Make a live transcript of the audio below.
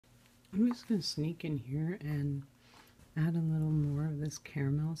I'm just going to sneak in here and add a little more of this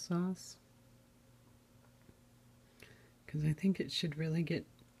caramel sauce, because I think it should really get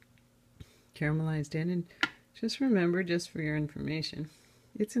caramelized in. And just remember, just for your information,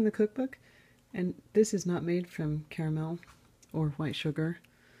 it's in the cookbook, and this is not made from caramel or white sugar.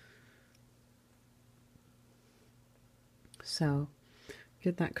 So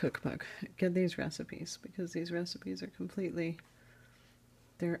get that cookbook, get these recipes, because these recipes are completely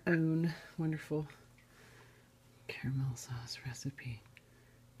their own wonderful caramel sauce recipe.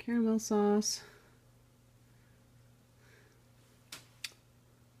 Caramel sauce.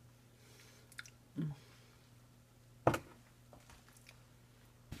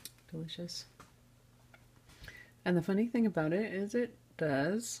 Delicious. And the funny thing about it is it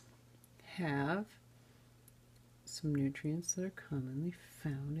does have some nutrients that are commonly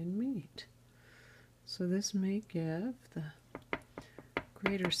found in meat. So this may give the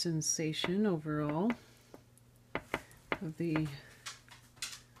greater sensation overall of the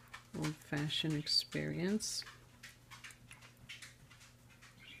old-fashioned experience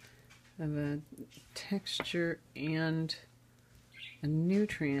of a texture and a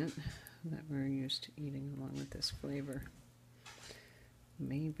nutrient that we're used to eating along with this flavor.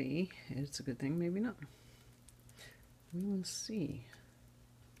 Maybe it's a good thing, maybe not. We will see.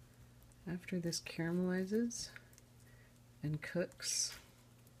 After this caramelizes and cooks.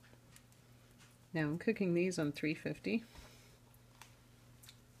 Now I'm cooking these on 350,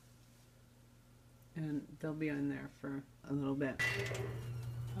 and they'll be in there for a little bit.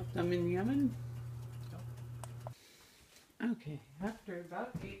 Pop them in the oven. Okay, after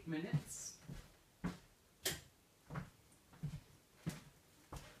about 8 minutes,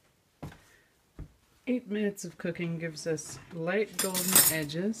 of cooking gives us light golden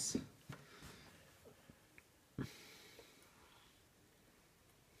edges.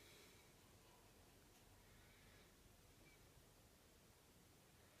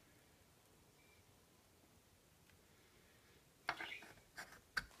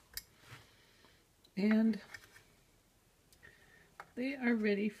 And they are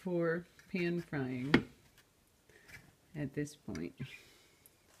ready for pan frying at this point,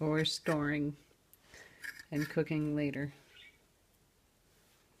 or storing and cooking later.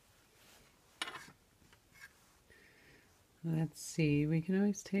 Let's see, we can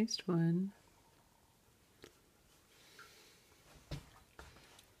always taste one.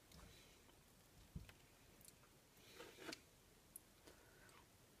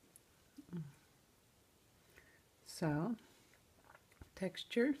 So,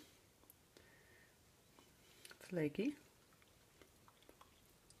 texture, flaky.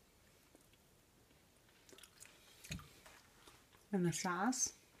 And the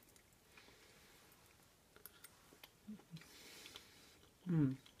sauce.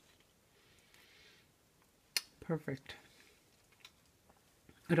 Perfect.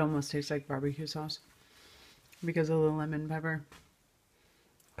 It almost tastes like barbecue sauce because of the lemon pepper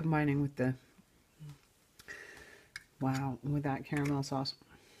combining with the, wow, with that caramel sauce.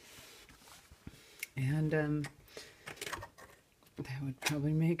 And that would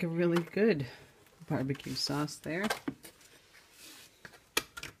probably make a really good barbecue sauce there.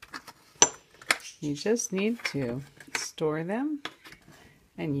 You just need to store them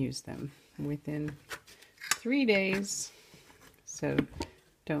and use them within 3 days. So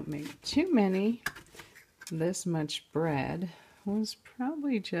don't make too many. This much bread was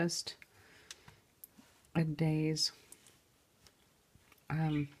probably just a day's,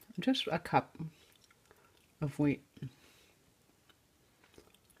 just a cup of wheat.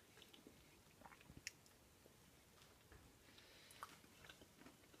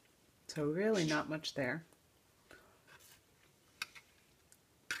 So really not much there.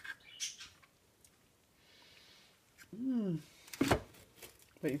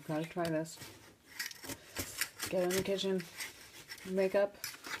 But you've got to try this. Get in the kitchen, make up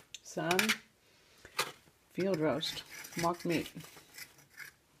some field roast mock meat.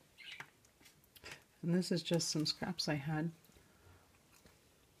 And this is just some scraps I had.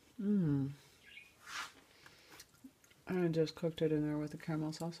 I just cooked it in there with the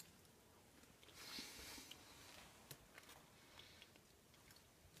caramel sauce.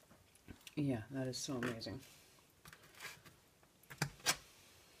 Yeah, that is so amazing.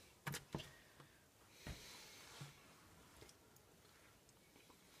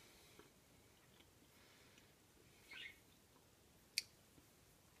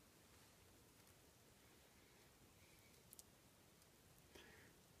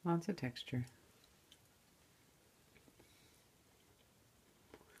 Lots of texture.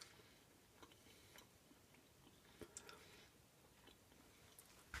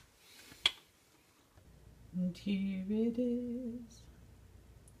 And here it is.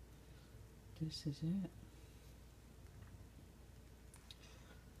 This is it.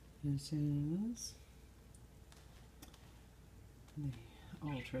 This is the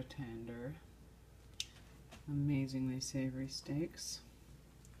ultra tender, amazingly savory steaks.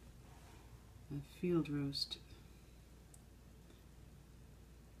 A field roast